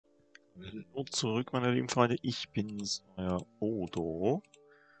Und zurück, meine lieben Freunde, ich bin's, euer Odo.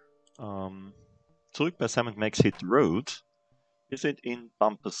 Zurück bei Sam & Max Hit the Road. Wir sind in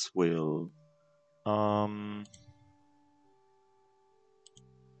Bumpusville.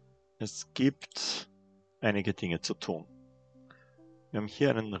 Es gibt einige Dinge zu tun. Wir haben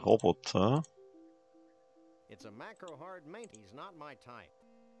hier einen Roboter. It's a macro-hard mate. He's not my type.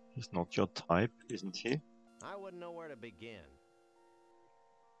 He's not your type, isn't he? I wouldn't know where to begin.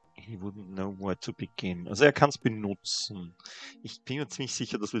 He wouldn't know where to begin. Also er kann es benutzen. Ich bin mir ziemlich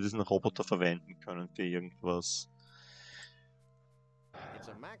sicher, dass wir diesen Roboter verwenden können für irgendwas. It's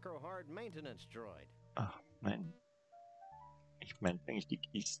a macro-hard maintenance droid. Ach, nein. Ich meinte eigentlich die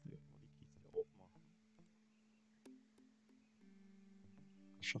Kiste. Die Kiste aufmachen.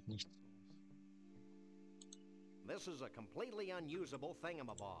 Das schaut nicht so aus. This is a completely unusable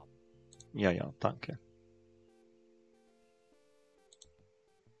thingamabob. Ja, danke.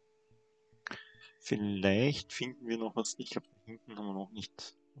 Vielleicht finden wir noch was. Ich glaube, da hinten haben wir noch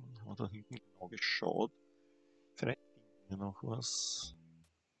nicht. Haben wir da hinten genau geschaut. Vielleicht finden wir noch was.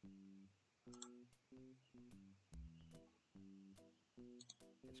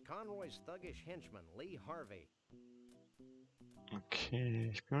 It's Conroy's thuggish henchman, Lee Harvey.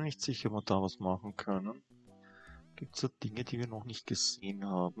 Okay, ich bin mir nicht sicher, ob wir da was machen können. Gibt es da Dinge, die wir noch nicht gesehen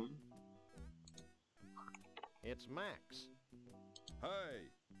haben? It's Max.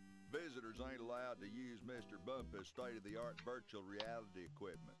 Hey, visitors ain't allowed to use Mr. Bumpus' state-of-the-art virtual reality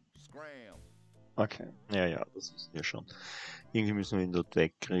equipment. Scram! Okay, ja, das wissen wir schon. Irgendwie müssen wir ihn dort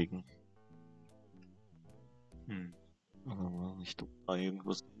wegkriegen. Aber nicht, ob da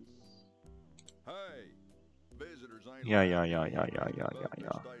irgendwas ist. Hey, visitors ain't Ja.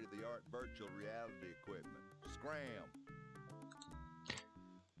 state-of-the-art virtual reality equipment. Scram!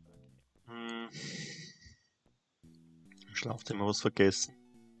 Im Schlafzimmer was vergessen.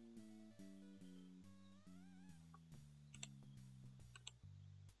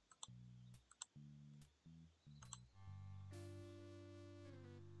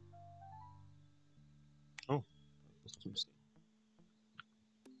 Oh, was zum Sehen.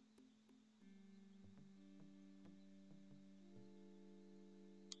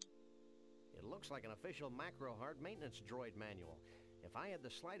 It looks like an official macro-hard maintenance droid manual. If I had the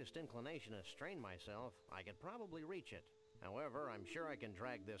slightest inclination to strain myself, I could probably reach it. However, I'm sure I can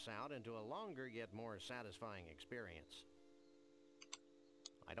drag this out into a longer yet more satisfying experience.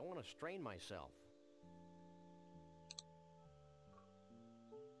 I don't want to strain myself.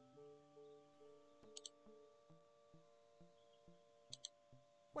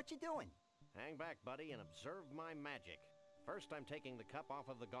 What you doing? Hang back, buddy, and observe my magic. First, I'm taking the cup off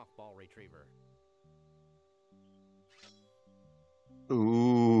of the golf ball retriever.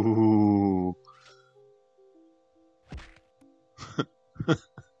 Ooh.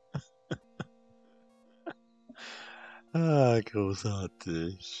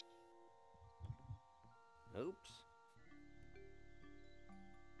 Großartig. Oops.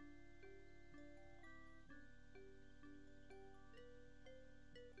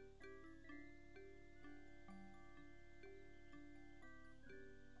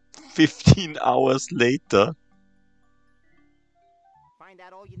 "15 hours later." Find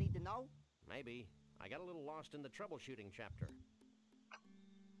out all you need to know? Maybe. I got a little lost in the troubleshooting chapter.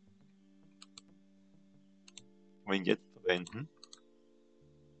 Wollen wir ihn jetzt verwenden?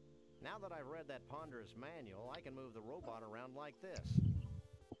 Now that I've read that ponderous manual, I can move the robot around like this.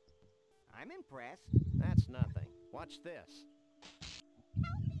 I'm impressed. That's nothing. Watch this.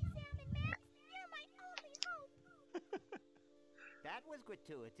 Help me, Sam and Max. You're my only hope. That was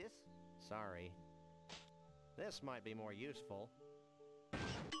gratuitous. Sorry. This might be more useful.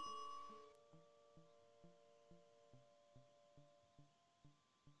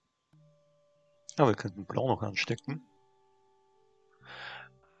 Ja, wir könnten Blau noch anstecken.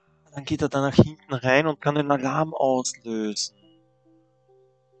 Dann geht er da nach hinten rein und kann den Alarm auslösen.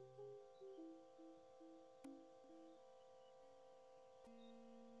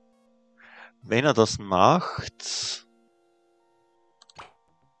 Wenn er das macht...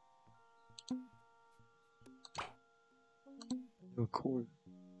 Ja, cool.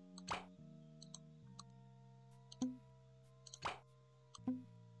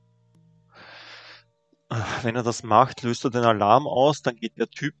 Wenn er das macht, löst er den Alarm aus, dann geht der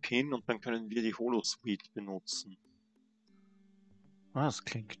Typ hin und dann können wir die Holosuite benutzen. Das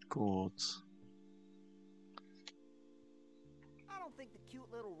klingt gut. I don't think the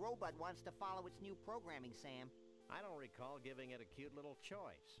cute little robot wants to follow its new programming, Sam. I don't recall giving it a cute little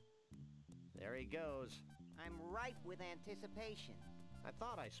choice. There he goes. I'm ripe with anticipation. I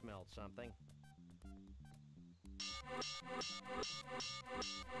thought I smelled something.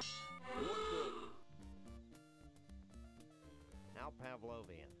 How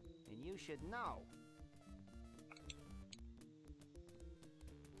Pavlovian. And you should know.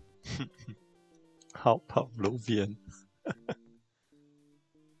 How Pavlovian.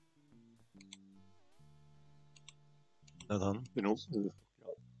 Na dann, benutzen wir das doch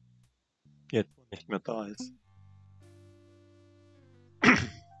gleich. Jetzt, wo nicht mehr da ist.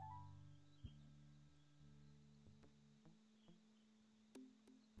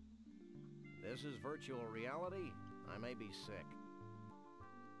 This is virtual reality? I may be sick.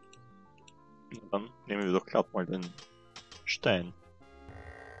 Na dann nehmen wir doch glatt mal den Stein.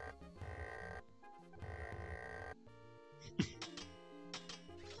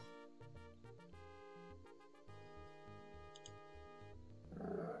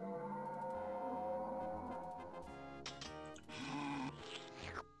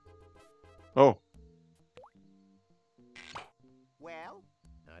 Oh, Well,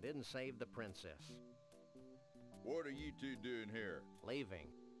 I didn't save the princess. What are you two doing here? Leaving.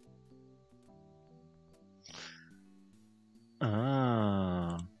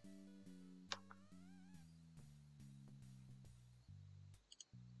 ah.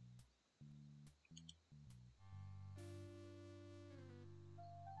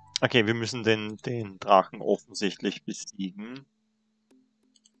 Okay, wir müssen den Drachen offensichtlich besiegen.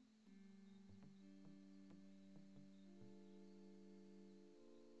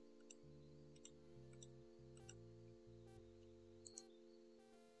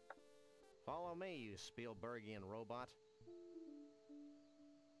 Follow me, you Spielbergian robot.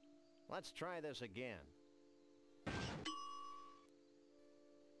 Let's try this again.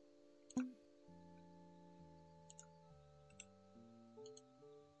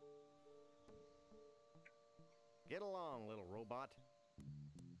 Get along, little robot.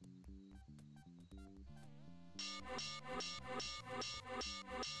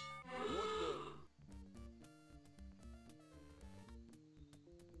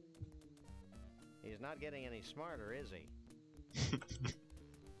 He's not getting any smarter, is he?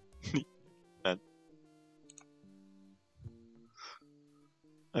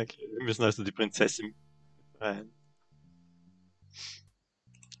 Okay, wir müssen also die Prinzessin befreien.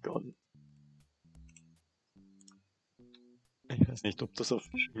 Gott. Ich weiß nicht, ob das auf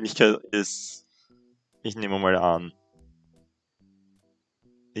Geschwindigkeit ist. Ich nehme mal an.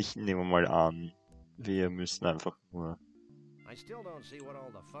 Wir müssen einfach nur. I still don't see what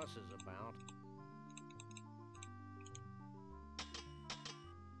all the fuss is about.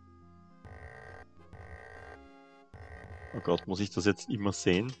 Oh Gott, muss ich das jetzt immer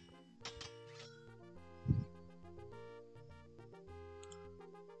sehen?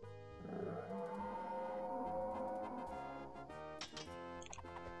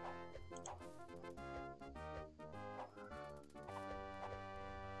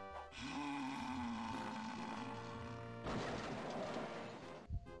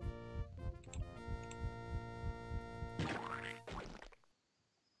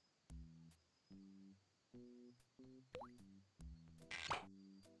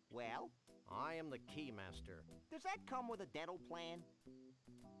 well, I am the keymaster. does that come with a dental plan?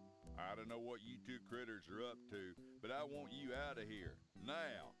 I don't know what you two critters are up to, but I want you out of here.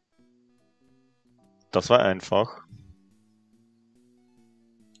 Now! Das war einfach.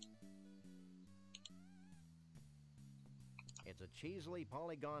 It's a cheesily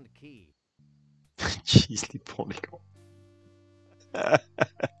polygoned key. Cheesy Polygon.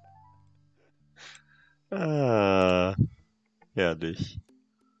 Herrlich.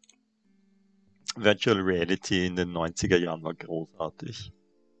 Virtual Reality in den 90er Jahren war großartig.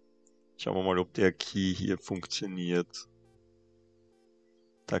 Schauen wir mal, ob der Key hier funktioniert.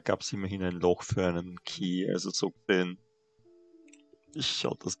 Da gab es immerhin ein Loch für einen Key, also so gesehen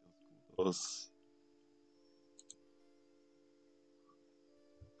schaut das ganz gut aus.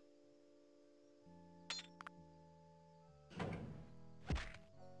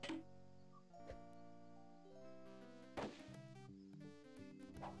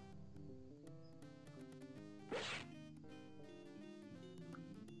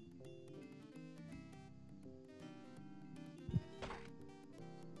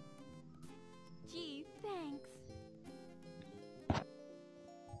 Gee, thanks.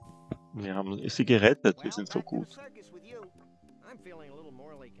 Wir haben sie gerettet, wir sind so back to the gut. circus with you. I'm feeling a little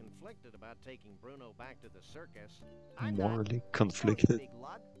morally conflicted about taking Bruno back to the circus. I'm not. Morally Sorry, conflicted. Big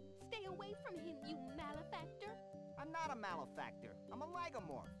Lug. Stay away from him, you malefactor. I'm not a malefactor. I'm a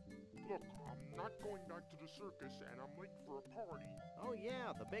lagomorph. Look, I'm not going back to the circus, and I'm late for a party. Oh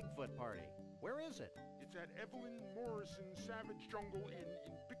yeah, the Bigfoot party. Where is it? It's at Evelyn Morrison's Savage Jungle Inn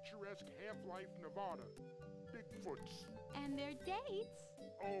in picturesque Half-Life, Nevada. Bigfoot Bigfoots. And their dates.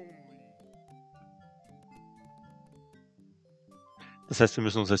 Only. Das heißt, wir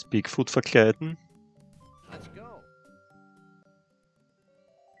müssen uns als Bigfoot verkleiden. Let's go.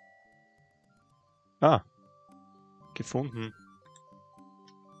 Ah. Gefunden.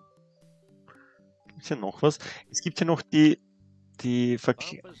 Gibt's ja noch was? Es gibt ja noch die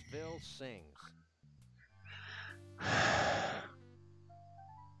Verkleidung. Bumpusville sings.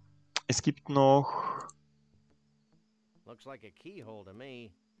 Es gibt noch... Looks like a keyhole to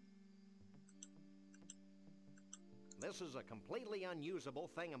me. This is a completely unusable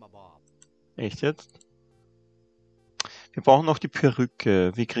thingamabob. Echt jetzt? Wir brauchen noch die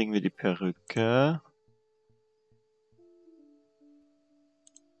Perücke. Wie kriegen wir die Perücke?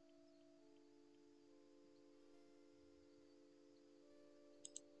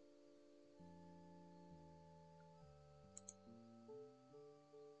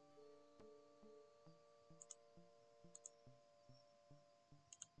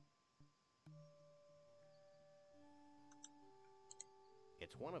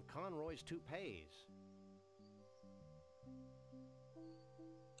 It's one of Conroy's toupees.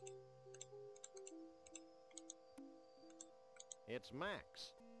 It's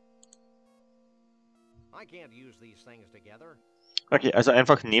Max. I can't use these things together. Okay, also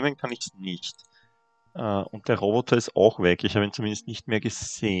einfach nehmen kann ich es nicht. Und der Roboter ist auch weg. Ich habe ihn zumindest nicht mehr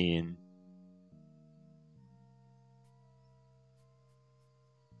gesehen.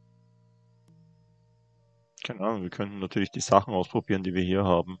 Keine Ahnung, wir könnten natürlich die Sachen ausprobieren, die wir hier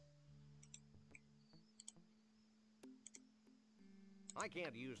haben. I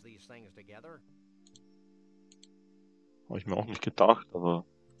can't use these things together. Habe ich mir auch nicht gedacht, aber...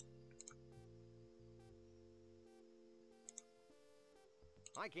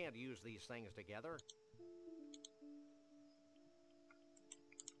 I can't use these things together.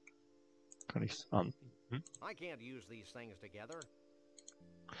 Kann ich es anbieten? I can't use these things together.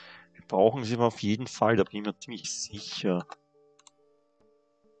 Wir brauchen sie aber auf jeden Fall, da bin ich mir ziemlich sicher.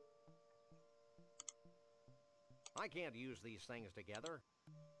 I can't use these things together.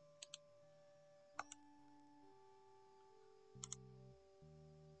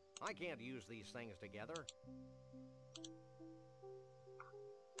 I can't use these things together.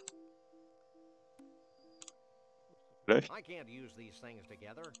 Vielleicht? I can't use these things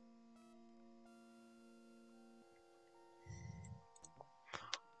together.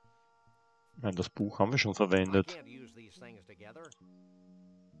 Nein, das Buch haben wir schon I verwendet. can't use these things together.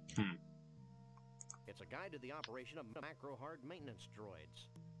 Hm. It's a guide to the operation of macro hard maintenance droids.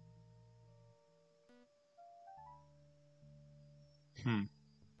 Hm.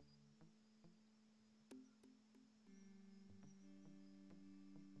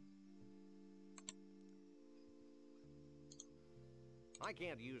 I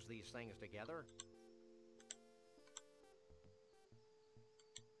can't use these things together.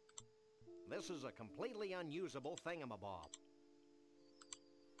 This is a completely unusable thingamabob.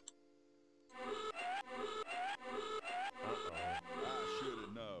 I should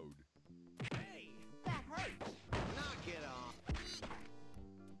have knowed. Hey, That hurts. knock it off.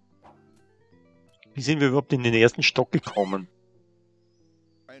 Wie sind wir überhaupt in den ersten Stock gekommen?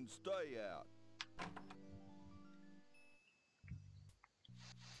 And stay out.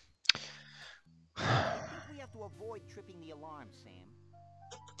 I think we have to avoid tripping the alarm, Sam.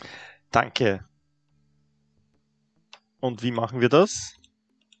 Danke. Und wie machen wir das?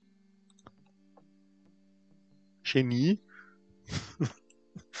 Genie? Du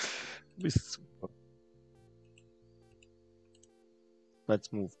bist super.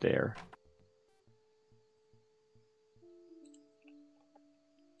 Let's move there.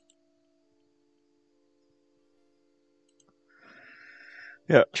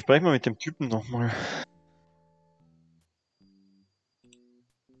 Ja, sprechen wir mit dem Typen nochmal.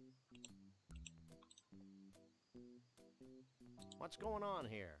 What's going on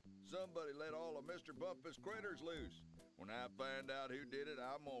here? Somebody let all of Mr. Bumpus' critters loose. When I find out who did it,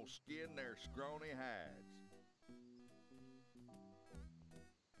 I'm gonna skin their scrawny hides.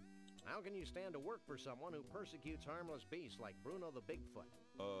 How can you stand to work for someone who persecutes harmless beasts like Bruno the Bigfoot?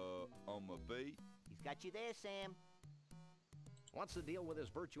 On my feet? He's got you there, Sam. What's the deal with this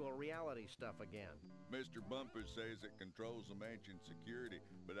virtual reality stuff again? Mr. Bumpus says it controls the mansion's security,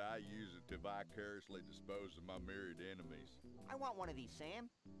 but I use it to vicariously dispose of my myriad enemies. I want one of these, Sam.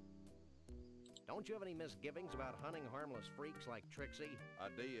 Don't you have any misgivings about hunting harmless freaks like Trixie? I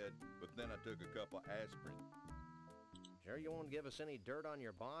did, but then I took a couple aspirin. Sure you won't give us any dirt on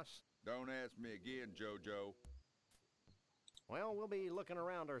your boss? Don't ask me again, Jojo. Well, we'll be looking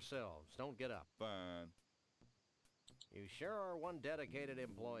around ourselves. Don't get up. Fine. You sure are one dedicated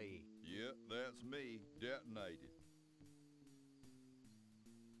employee. Yep, that's me, detonated.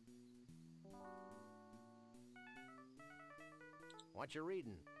 What you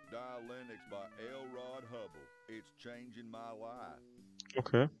reading? Dialectics by L. Rod Hubble. It's changing my life.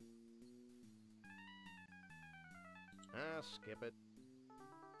 Okay. Ah, skip it.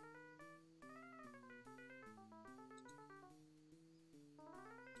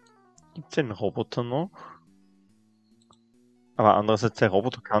 Gibt's den Roboter noch? Aber andererseits, der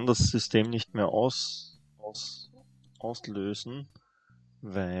Roboter kann das System nicht mehr auslösen,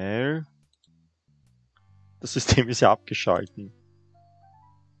 weil das System ist ja abgeschalten.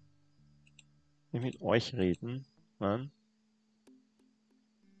 Will ich mit euch reden? Nein?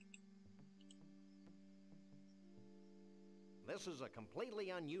 This is a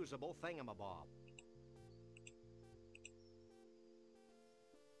completely unusable thingamabob.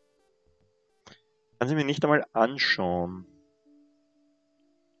 Kann sie mir nicht einmal anschauen.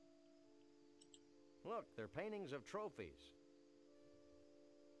 Look, they're paintings of trophies.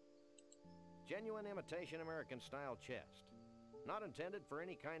 Genuine imitation American-style chest. Not intended for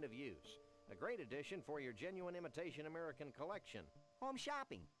any kind of use. A great addition for your genuine imitation American collection. Home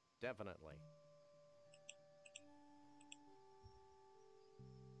shopping. Definitely.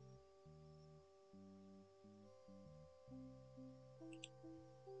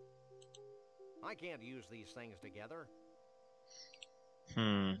 I can't use these things together.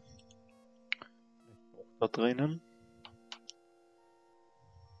 Da drinnen.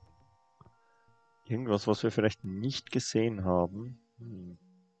 Irgendwas, was wir vielleicht nicht gesehen haben.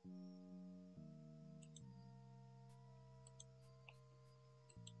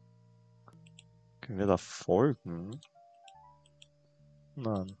 Können wir da folgen?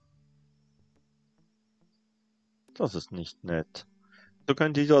 Nein. Das ist nicht nett. So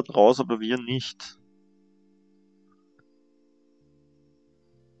können die dort raus, aber wir nicht.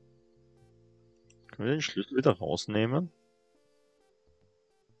 Können wir den Schlüssel wieder rausnehmen?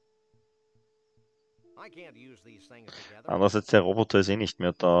 I can't use these things together. Andererseits, der Roboter ist eh nicht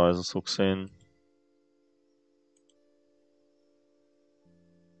mehr da, also so gesehen.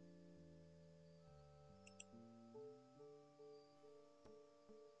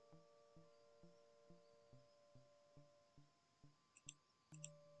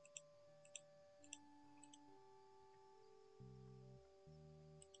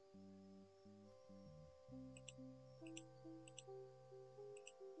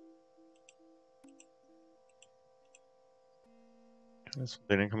 Keines von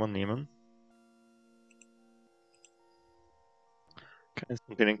denen kann man nehmen. Keines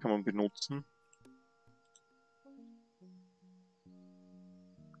von denen kann man benutzen.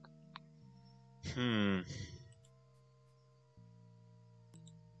 Man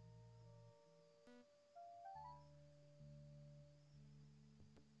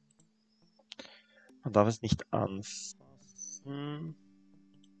darf es nicht anfassen.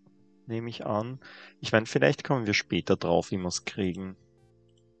 Nehme ich an. Ich meine, vielleicht kommen wir später drauf, wie wir es kriegen.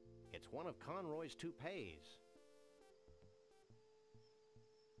 It's one of Conroy's toupees.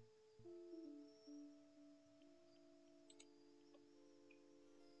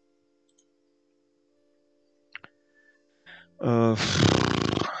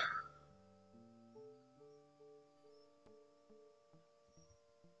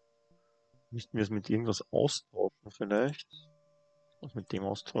 Müssten wir es mit irgendwas austauschen vielleicht? Was mit dem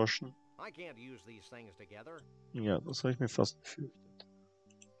austauschen? I can't use these things together. Ja, das habe ich mir fast befürchtet.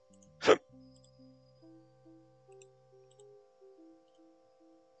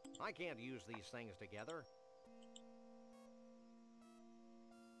 I can't use these things together.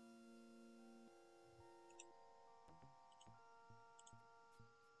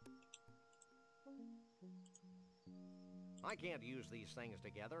 I can't use these things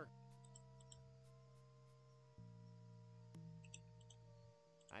together.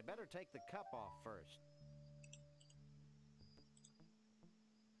 I'd better take the cup off first.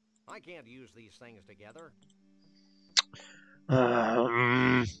 I can't use these things together.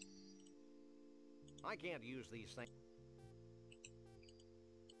 I can't use these things.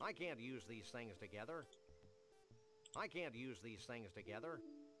 I can't use these things together. I can't use these things together.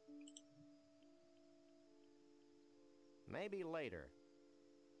 Maybe later.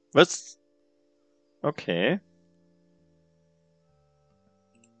 Was? Okay.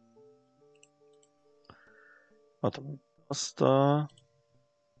 Warte mal. Das da.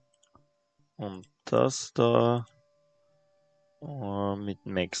 Und das da. Mit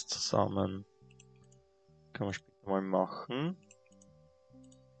Max zusammen. Kann man später mal machen.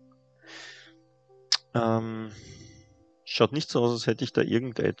 Schaut nicht so aus, als hätte ich da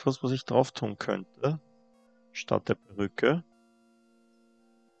irgendetwas, was ich drauf tun könnte. Statt der Brücke.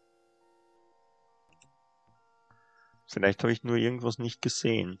 Vielleicht habe ich nur irgendwas nicht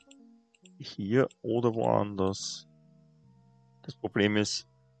gesehen. Hier oder woanders. Das Problem ist,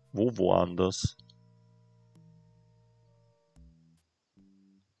 wo woanders?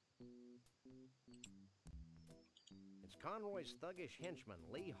 It's Conroy's thuggish henchman,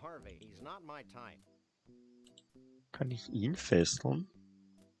 Lee Harvey. He's not my type. Kann ich ihn fesseln?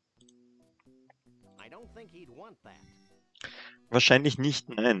 I don't think he'd want that. Wahrscheinlich nicht,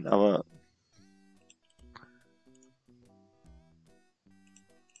 nein, aber...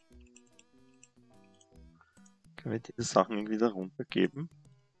 Können wir diese Sachen irgendwie da runtergeben?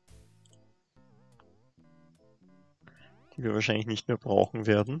 Die wir wahrscheinlich nicht mehr brauchen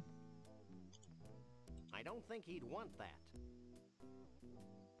werden. I don't think he'd want that.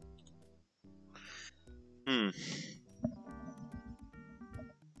 Hm.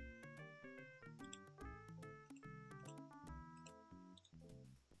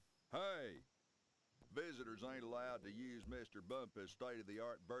 Hey! Visitors ain't allowed to use Mr. Bumpus'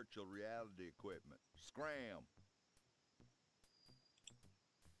 state-of-the-art virtual reality equipment. Scram!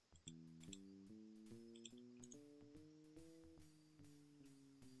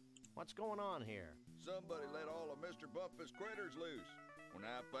 What's going on here? Somebody let all of Mr. Bumpus' critters loose. When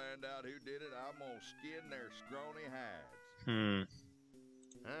I find out who did it, I'm gonna skin their scrawny hides.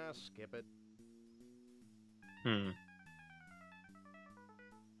 Skip it.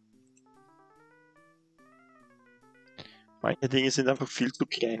 Manche Dinge sind einfach viel zu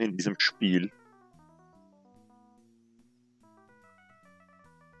klein in diesem Spiel.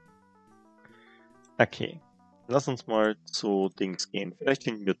 Okay, lass uns mal zu Dings gehen. Vielleicht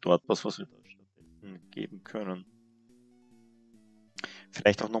finden wir dort was wir da stattdessen geben können.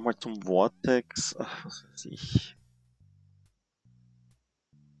 Vielleicht auch nochmal zum Vortex. Ach, was weiß ich.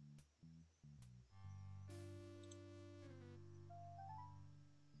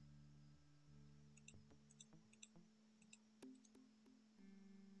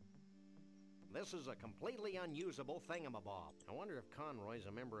 This is a completely unusable thingamabob. I wonder if Conroy's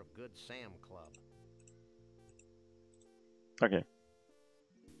a member of Good Sam Club. Okay.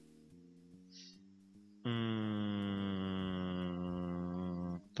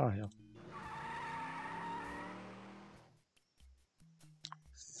 Daher.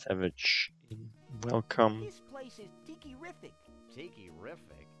 Savage in welcome. This place is tiki-rific.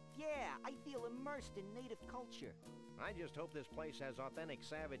 Tiki-rific? Yeah, I feel immersed in native culture. I just hope this place has authentic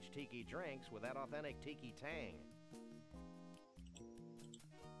Savage tiki drinks with that authentic tiki tang.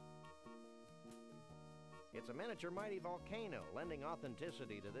 It's a miniature mighty volcano, lending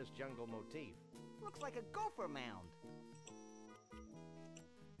authenticity to this jungle motif. Looks like a gopher mound.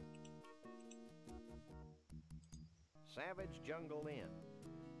 Savage Jungle Inn.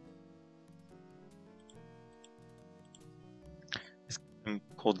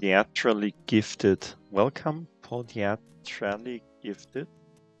 Podiatrally gifted. Welcome, podiatrally gifted.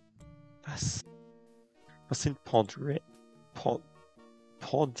 Was? Was sind podiatrally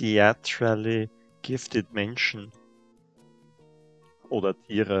gifted Menschen? Oder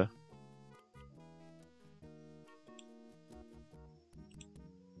Tiere?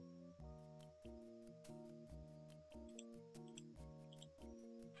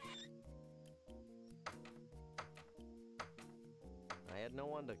 I had no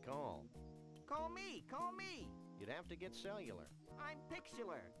one to call. Call me, call me. You'd have to get cellular. I'm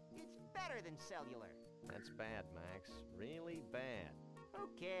pixular. It's better than cellular. That's bad, Max. Really bad. Who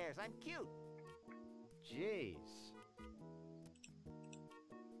cares? I'm cute. Jeez.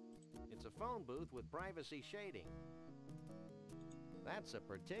 It's a phone booth with privacy shading. That's a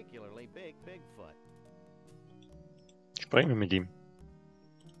particularly big Bigfoot. Sprechen wir mit ihm.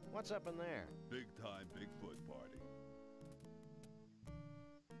 What's up in there? Big time Bigfoot party.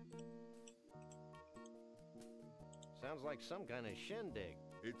 Sounds like some kind of shindig.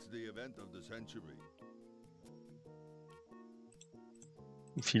 It's the event of the century.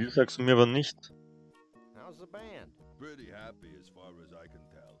 Viel sagst du mir aber nicht. How's the band? Pretty happy as far as I can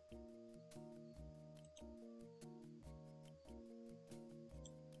tell.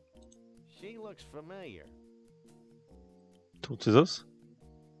 She looks familiar. Tut sie das?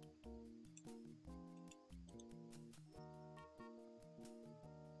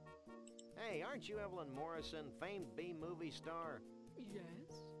 Hey, aren't you Evelyn Morrison, famed B-movie star?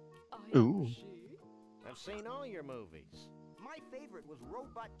 Yes, I Ooh. am she. I've seen all your movies. My favorite was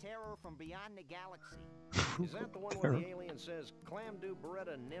Robot Terror from Beyond the Galaxy. Is that the one where the alien says, Clam do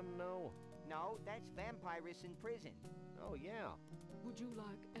Beretta Nimno? No, that's Vampirus in Prison. Oh, yeah. Would you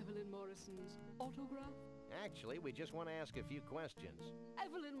like Evelyn Morrison's autograph? Actually, we just want to ask a few questions.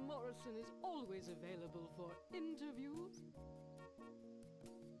 Evelyn Morrison is always available for interviews.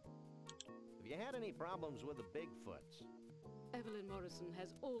 Have you had any problems with the Bigfoots? Evelyn Morrison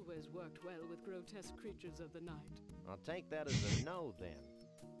has always worked well with grotesque creatures of the night. I'll take that as a no, then.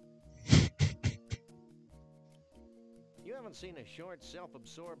 You haven't seen a short,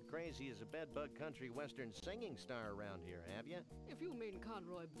 self-absorbed, crazy-as-a-bedbug country western singing star around here, have you? If you mean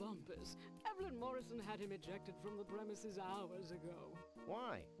Conroy Bumpus, Evelyn Morrison had him ejected from the premises hours ago.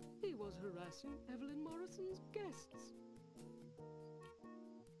 Why? He was harassing Evelyn Morrison's guests.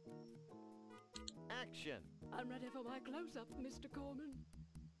 Action! I'm ready for my close-up, Mr. Corman.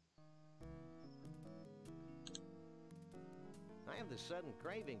 I have this sudden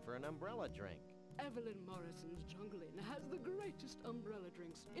craving for an umbrella drink. Evelyn Morrison's Jungle Inn has the greatest umbrella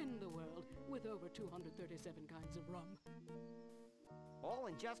drinks in the world, with over 237 kinds of rum. All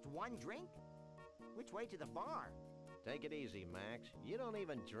in just one drink? Which way to the bar? Take it easy, Max. You don't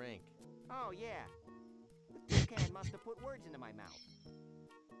even drink. Oh, yeah. The toucan must have put words into my mouth.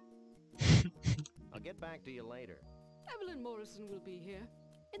 I'll get back to you later. Evelyn Morrison will be here.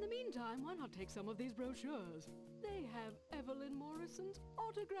 In the meantime, why not take some of these brochures? They have Evelyn Morrison's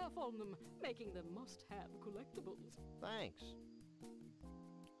autograph on them, making them must-have collectibles. Thanks.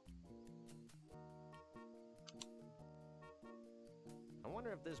 I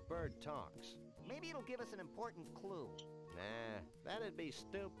wonder if this bird talks. Maybe it'll give us an important clue. Nah, that'd be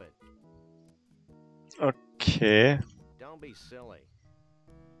stupid. Okay. Don't be silly.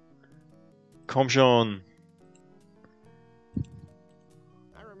 Komm schon.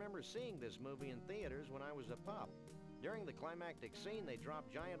 I remember seeing this movie in theaters when I was a pup. During the climactic scene, they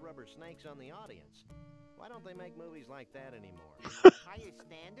dropped giant rubber snakes on the audience. Why don't they make movies like that anymore? Higher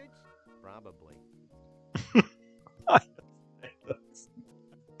standards? Probably.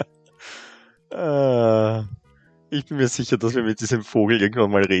 Ich bin mir sicher, dass wir mit diesem Vogel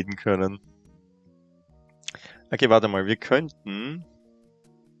irgendwann mal reden können. Okay, warte mal, wir könnten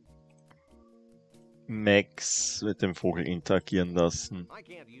Max mit dem Vogel interagieren lassen. I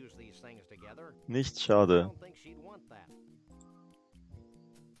can't use these things together. Nicht I schade. don't think she'd want that.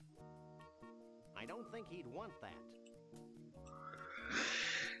 I don't think he'd want that.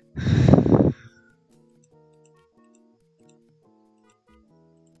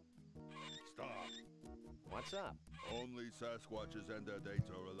 Stop. What's up? Only Sasquatches and their dates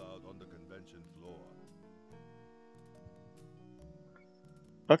are allowed on the convention floor.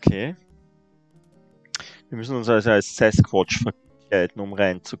 Okay. Wir müssen uns also als Sasquatch verkleiden, um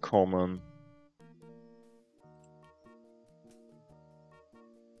reinzukommen.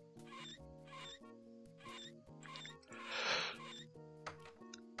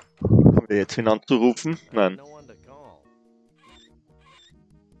 Haben wir jetzt wen anzurufen? Nein. No one to call.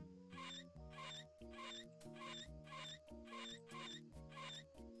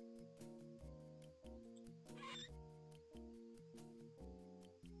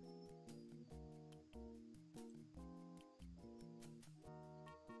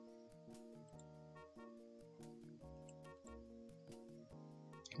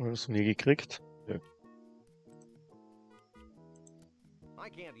 Haben wir das von ihr gekriegt? Ja. I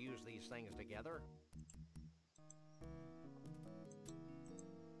can't use these things together.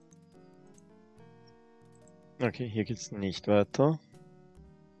 Okay, hier geht's nicht weiter.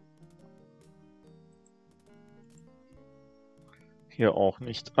 Hier auch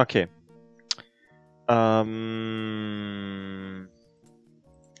nicht. Okay.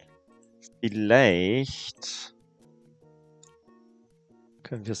 Vielleicht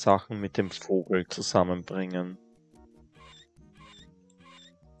können wir Sachen mit dem Vogel zusammenbringen.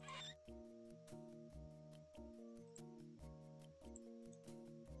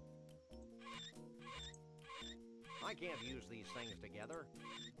 I can't use these things together.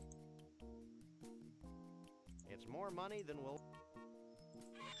 It's more money than we'll...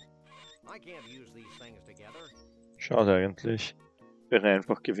 I can't use these things together. Schade eigentlich. Wäre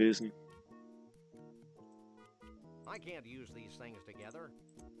einfach gewesen. I can't use these things together.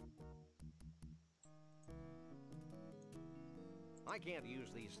 I can't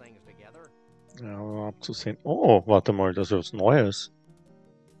use these things together. Ja, aber abzusehen. Oh, warte mal, das ist was Neues.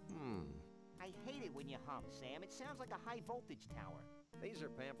 I hate it when you hum, Sam. It sounds like a high-voltage tower. These are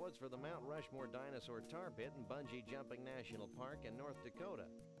pamphlets for the Mount Rushmore Dinosaur Tar Pit and Bungee Jumping National Park in North Dakota,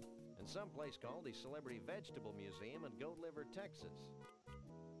 and someplace called the Celebrity Vegetable Museum in Goat Liver, Texas.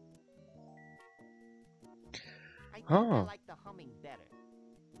 I think I like the humming better.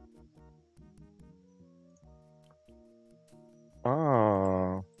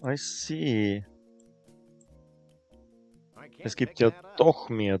 Ah, I see. Es gibt ja doch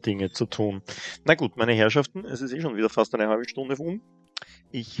mehr Dinge zu tun. Na gut, meine Herrschaften, es ist eh schon wieder fast eine halbe Stunde um.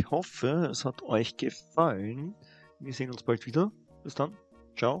 Ich hoffe, es hat euch gefallen. Wir sehen uns bald wieder. Bis dann.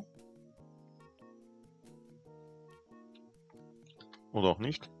 Ciao. Oder auch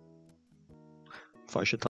nicht. Falsche Taste.